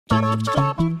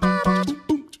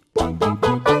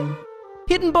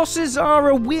Hidden bosses are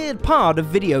a weird part of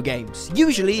video games.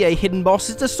 Usually, a hidden boss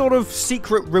is a sort of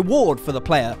secret reward for the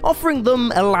player, offering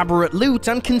them elaborate loot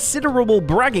and considerable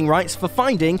bragging rights for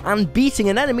finding and beating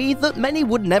an enemy that many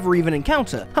would never even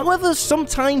encounter. However,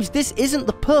 sometimes this isn't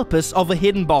the purpose of a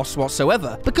hidden boss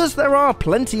whatsoever, because there are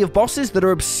plenty of bosses that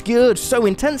are obscured so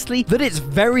intensely that it's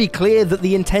very clear that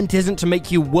the intent isn't to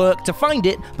make you work to find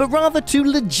it, but rather to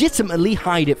legitimately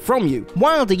hide it from you.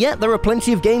 Wilder yet, there are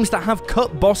plenty of games that have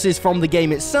cut bosses from the game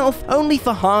itself, only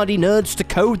for hardy nerds to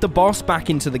code the boss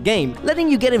back into the game, letting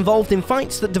you get involved in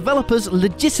fights that developers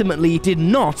legitimately did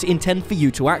not intend for you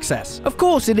to access. Of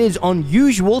course, it is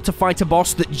unusual to fight a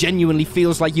boss that genuinely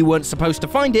feels like you weren't supposed to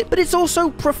find it, but it's also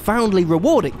profoundly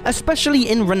rewarding, especially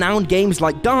in renowned games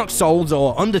like Dark Souls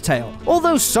or Undertale.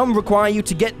 Although some require you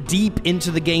to get deep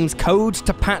into the game's code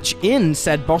to patch in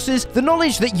said bosses, the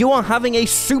knowledge that you are having a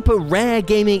super rare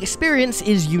gaming experience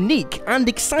is unique and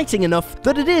exciting enough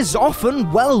that it is often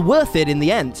well worth it in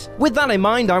the end. With that in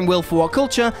mind, I'm Will for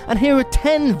WhatCulture, and here are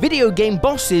 10 video game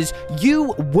bosses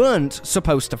you weren't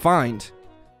supposed to find.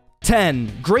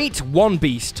 10. Great One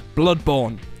Beast,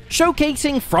 Bloodborne.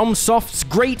 Showcasing FromSoft's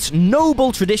great,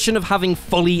 noble tradition of having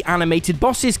fully animated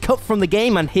bosses cut from the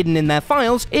game and hidden in their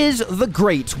files is the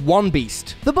Great One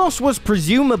Beast. The boss was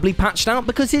presumably patched out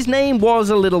because his name was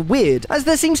a little weird, as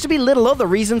there seems to be little other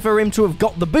reason for him to have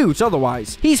got the boot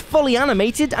otherwise. He's fully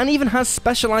animated and even has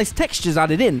specialized textures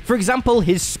added in. For example,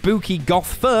 his spooky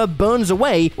goth fur burns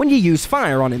away when you use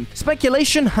fire on him.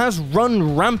 Speculation has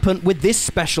run rampant with this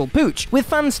special pooch, with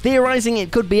fans theorizing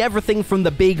it could be everything from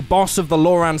the big boss of the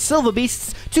Loran Silver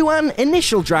Beasts to an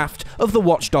initial draft of the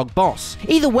Watchdog boss.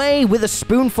 Either way, with a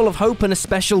spoonful of hope and a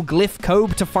special glyph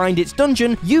code to find its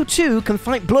dungeon, you too can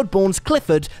fight Bloodborne's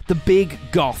Clifford, the big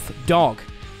goth dog.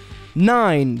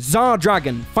 9. Tsar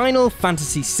Dragon, Final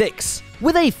Fantasy VI.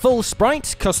 With a full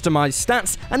sprite, customized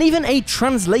stats, and even a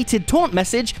translated taunt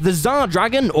message, the Tsar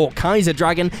Dragon, or Kaiser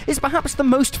Dragon, is perhaps the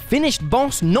most finished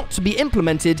boss not to be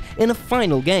implemented in a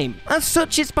final game. As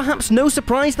such, it's perhaps no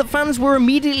surprise that fans were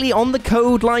immediately on the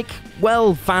code like,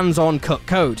 well, fans on cut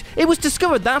code. It was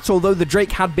discovered that, although the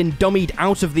Drake had been dummied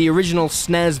out of the original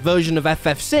SNES version of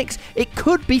FF6, it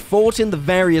could be fought in the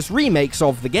various remakes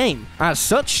of the game. As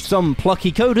such, some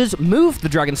plucky coders moved the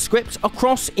Dragon script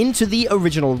across into the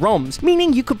original ROMs,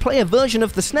 meaning you could play a version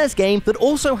of the SNES game that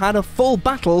also had a full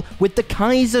battle with the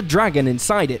Kaiser Dragon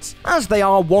inside it. As they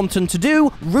are wanton to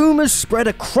do, rumors spread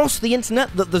across the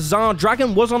internet that the Tsar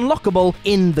Dragon was unlockable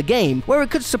in the game, where it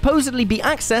could supposedly be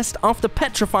accessed after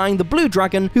petrifying the Blue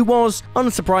Dragon, who was,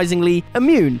 unsurprisingly,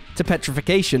 immune to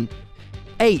petrification.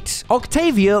 8.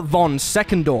 Octavia von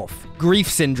Seckendorf, Grief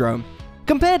Syndrome.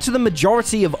 Compared to the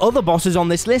majority of other bosses on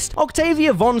this list,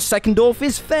 Octavia von Seckendorf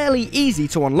is fairly easy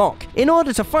to unlock. In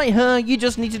order to fight her, you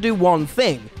just need to do one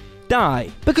thing: die.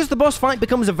 Because the boss fight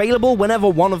becomes available whenever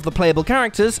one of the playable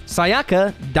characters,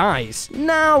 Sayaka, dies.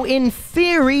 Now, in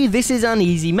theory, this is an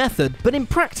easy method, but in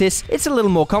practice, it's a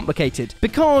little more complicated.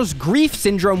 Because Grief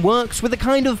Syndrome works with a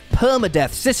kind of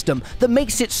permadeath system that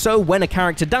makes it so when a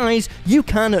character dies, you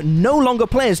can no longer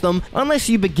play as them unless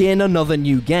you begin another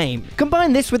new game.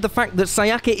 Combine this with the fact that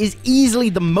Sayaka is easily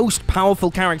the most powerful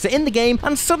character in the game,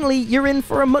 and suddenly you're in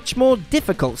for a much more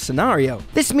difficult scenario.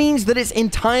 This means that it's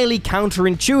entirely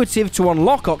counterintuitive to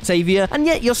unlock Octavia, and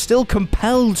yet you're still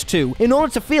compelled to, in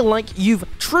order to feel like you've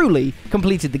truly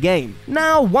completed the game.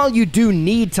 Now, while you do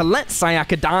need to let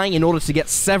Sayaka die in order to get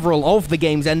several of the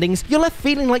game's endings, you're left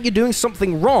feeling like you're doing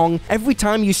something wrong every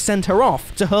time you send her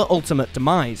off to her ultimate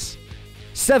demise.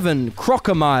 7.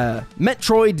 Crocomire,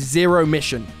 Metroid Zero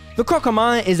Mission. The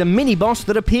Crocomire is a mini-boss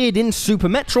that appeared in Super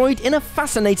Metroid in a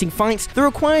fascinating fight that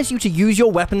requires you to use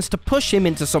your weapons to push him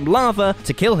into some lava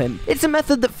to kill him. It's a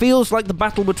method that feels like the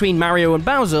battle between Mario and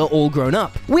Bowser all grown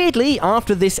up. Weirdly,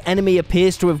 after this enemy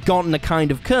appears to have gotten a kind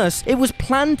of curse, it was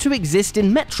planned to exist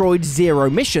in Metroid Zero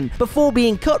Mission before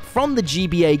being cut from the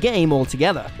GBA game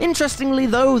altogether. Interestingly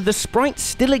though, the sprite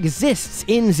still exists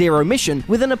in Zero Mission,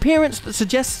 with an appearance that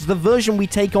suggests the version we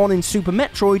take on in Super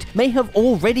Metroid may have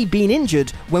already been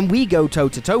injured when we go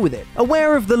toe-to-toe with it.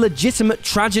 Aware of the legitimate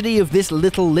tragedy of this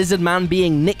little lizard man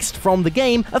being nixed from the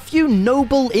game, a few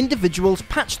noble individuals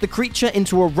patched the creature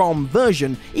into a ROM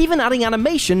version, even adding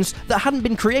animations that hadn't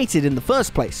been created in the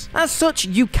first place. As such,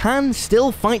 you can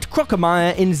still fight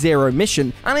Crocomire in Zero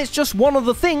Mission, and it's just one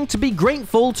other thing to be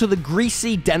grateful to the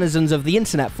greasy denizens of the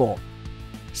internet for.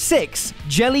 6.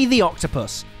 Jelly the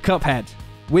Octopus, Cuphead.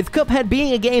 With Cuphead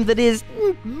being a game that is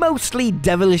mostly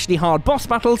devilishly hard boss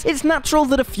battles, it's natural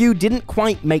that a few didn't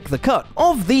quite make the cut.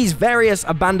 Of these various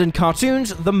abandoned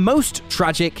cartoons, the most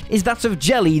tragic is that of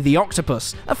Jelly the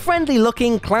Octopus, a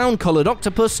friendly-looking, clown-colored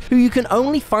octopus who you can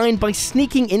only find by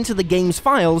sneaking into the game's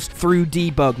files through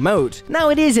debug mode. Now,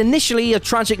 it is initially a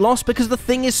tragic loss because the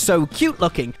thing is so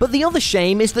cute-looking, but the other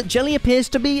shame is that Jelly appears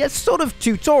to be a sort of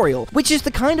tutorial, which is the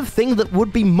kind of thing that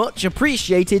would be much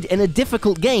appreciated in a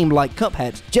difficult game like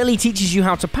Cuphead. Jelly teaches you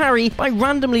how to parry by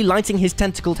randomly lighting his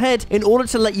tentacled head in order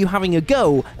to let you having a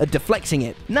go at deflecting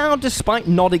it. Now, despite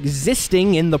not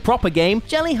existing in the proper game,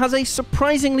 Jelly has a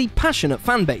surprisingly passionate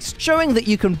fanbase, showing that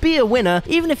you can be a winner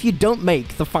even if you don't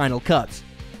make the final cut.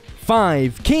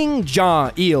 5. King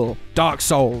Jar Eel, Dark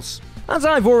Souls. As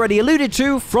I've already alluded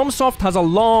to, FromSoft has a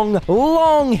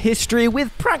long history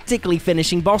with practically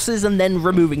finishing bosses and then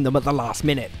removing them at the last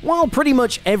minute. While pretty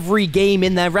much every game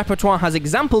in their repertoire has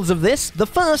examples of this, the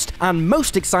first and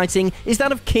most exciting is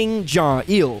that of King Jar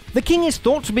Eel. The king is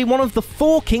thought to be one of the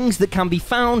 4 kings that can be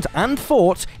found and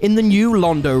fought in the new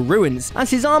Londo ruins, as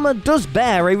his armor does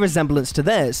bear a resemblance to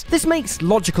theirs. This makes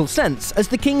logical sense, as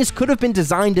the kings could have been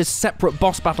designed as separate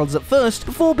boss battles at first,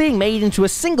 before being made into a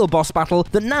single boss battle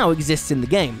that now exists in the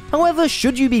game. However,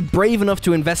 should you be brave enough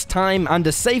to invest time and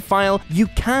a save file, you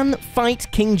can fight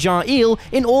King Jar Eel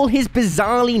in all his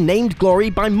bizarrely named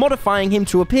glory by modifying him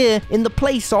to appear in the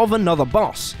place of another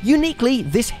boss. Uniquely,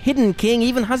 this hidden king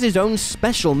even has his own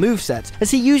special moveset, as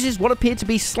he uses what appear to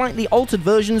be slightly altered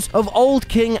versions of old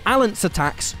King Alant's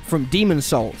attacks from Demon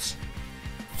Souls.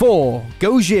 4.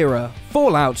 Gojira,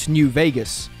 Fallout New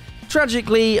Vegas.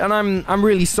 Tragically, and I'm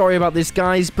really sorry about this,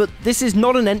 guys, but this is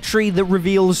not an entry that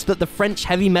reveals that the French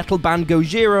heavy metal band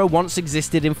Gojira once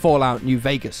existed in Fallout New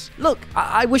Vegas. Look,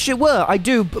 I wish it were, I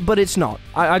do, but it's not.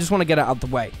 I just want to get it out of the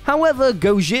way. However,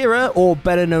 Gojira, or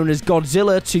better known as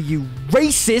Godzilla to you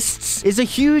racists, is a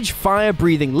huge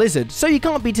fire-breathing lizard, so you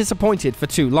can't be disappointed for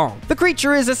too long. The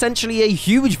creature is essentially a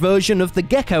huge version of the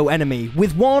gecko enemy,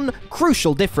 with one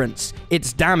crucial difference: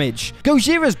 its damage.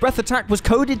 Gojira's breath attack was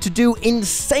coded to do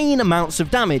insane amounts of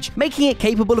damage, making it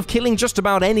capable of killing just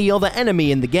about any other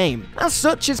enemy in the game. As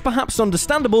such, it's perhaps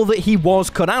understandable that he was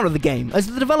cut out of the game, as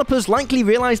the developers likely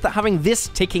realized that having this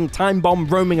ticking time bomb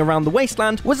roaming around the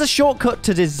wasteland was a shortcut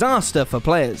to disaster for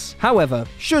players. However,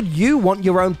 should you want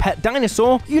your own pet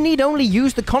dinosaur, you need only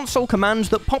use the console command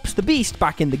that pops the beast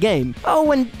back in the game.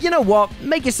 Oh, and you know what?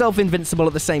 Make yourself invincible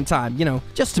at the same time,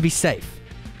 just to be safe.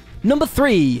 Number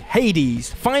 3,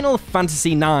 Hades, Final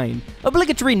Fantasy IX.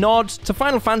 Obligatory nod to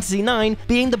Final Fantasy IX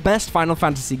being the best Final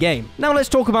Fantasy game. Now let's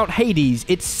talk about Hades,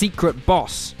 its secret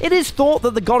boss. It is thought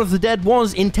that the God of the Dead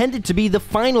was intended to be the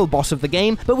final boss of the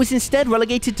game, but was instead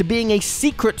relegated to being a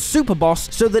secret super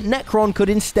boss so that Necron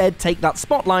could instead take that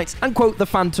spotlight and quote the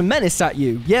Phantom Menace at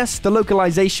you. Yes, the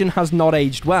localization has not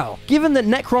aged well. Given that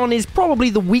Necron is probably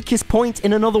the weakest point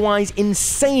in an otherwise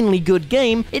insanely good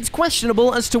game, it's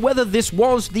questionable as to whether this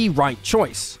was the right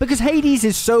choice, because Hades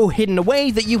is so hidden away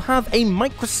that you have a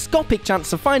microscopic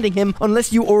chance of finding him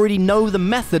unless you already know the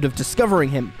method of discovering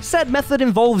him. Said method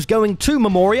involves going to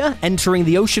Memoria, entering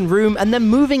the ocean room, and then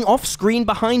moving off screen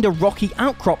behind a rocky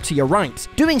outcrop to your right.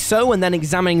 Doing so and then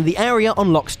examining the area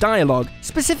unlocks dialogue,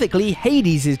 specifically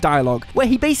Hades' dialogue, where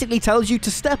he basically tells you to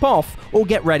step off or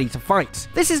get ready to fight.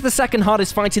 This is the second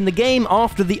hardest fight in the game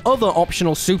after the other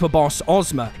optional super boss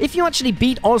Ozma. If you actually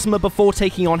beat Ozma before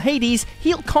taking on Hades,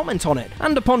 he'll comment on it,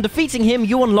 and upon defeating him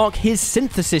you unlock his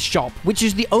synthesis shop, which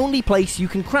is the only place you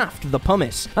can craft the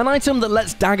pumice, an item that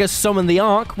lets daggers summon the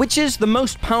Ark, which is the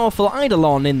most powerful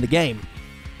Eidolon in the game.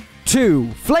 2.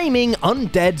 Flaming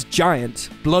Undead Giant,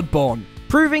 Bloodborne.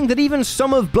 Proving that even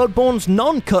some of Bloodborne's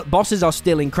non-cut bosses are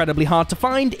still incredibly hard to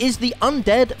find is the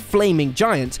Undead Flaming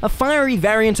Giant, a fiery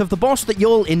variant of the boss that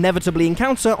you'll inevitably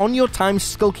encounter on your time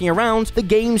skulking around the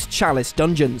game's Chalice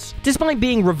dungeons. Despite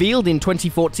being revealed in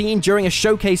 2014 during a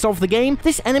showcase of the game,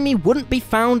 this enemy wouldn't be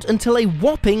found until a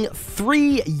whopping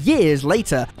 3 years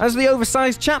later, as the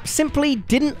oversized chap simply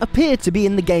didn't appear to be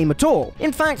in the game at all.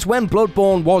 In fact, when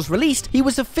Bloodborne was released, he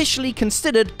was officially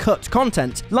considered cut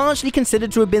content, largely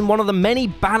considered to have been one of the many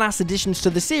badass additions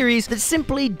to the series that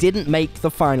simply didn't make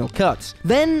the final cut.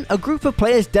 Then, a group of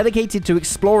players dedicated to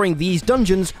exploring these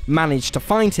dungeons managed to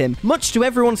find him, much to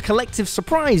everyone's collective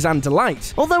surprise and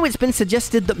delight. Although it's been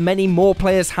suggested that many more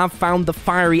players have found the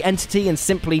fiery entity and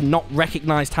simply not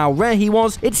recognized how rare he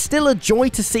was, it's still a joy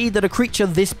to see that a creature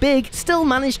this big still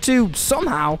managed to,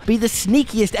 somehow, be the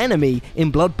sneakiest enemy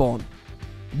in Bloodborne.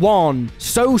 1.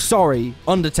 So Sorry,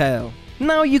 Undertale.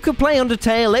 Now, you could play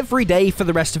Undertale every day for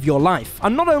the rest of your life,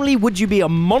 and not only would you be a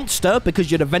monster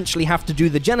because you'd eventually have to do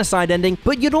the genocide ending,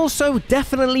 but you'd also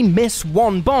definitely miss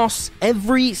one boss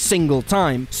every single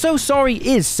time. So Sorry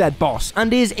is said boss,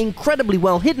 and is incredibly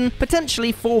well hidden,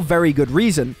 potentially for very good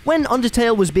reason. When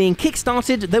Undertale was being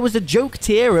kickstarted, there was a joke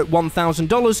tier at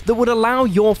 $1,000 that would allow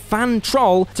your fan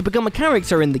troll to become a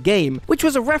character in the game, which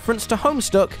was a reference to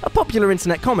Homestuck, a popular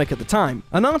internet comic at the time.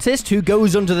 An artist who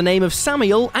goes under the name of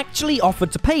Samuel actually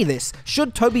offered to pay this,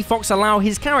 should Toby Fox allow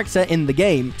his character in the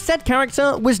game. Said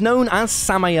character was known as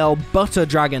Samael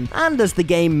Butterdragon, and as the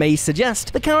game may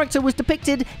suggest, the character was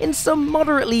depicted in some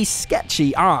moderately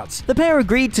sketchy art. The pair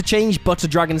agreed to change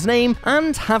Butterdragon's name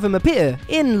and have him appear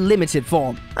in limited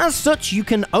form. As such, you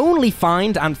can only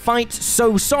find and fight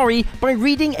So Sorry by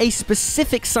reading a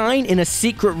specific sign in a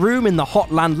secret room in the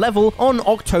Hotland level on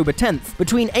October 10th,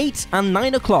 between 8 and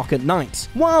 9 o'clock at night.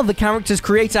 While the character's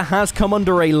creator has come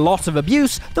under a lot of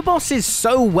abuse, the boss is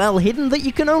so well hidden that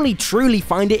you can only truly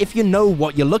find it if you know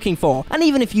what you're looking for, and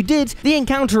even if you did, the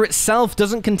encounter itself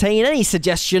doesn't contain any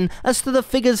suggestion as to the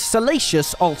figure's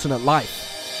salacious alternate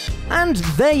life. And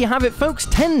there you have it, folks,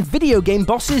 10 video game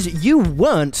bosses you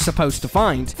weren't supposed to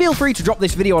find. Feel free to drop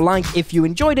this video a like if you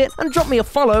enjoyed it, and drop me a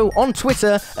follow on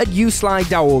Twitter at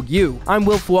uslydawogyu. I'm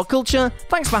Will for WhatCulture,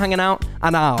 thanks for hanging out,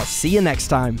 and I'll see you next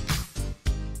time.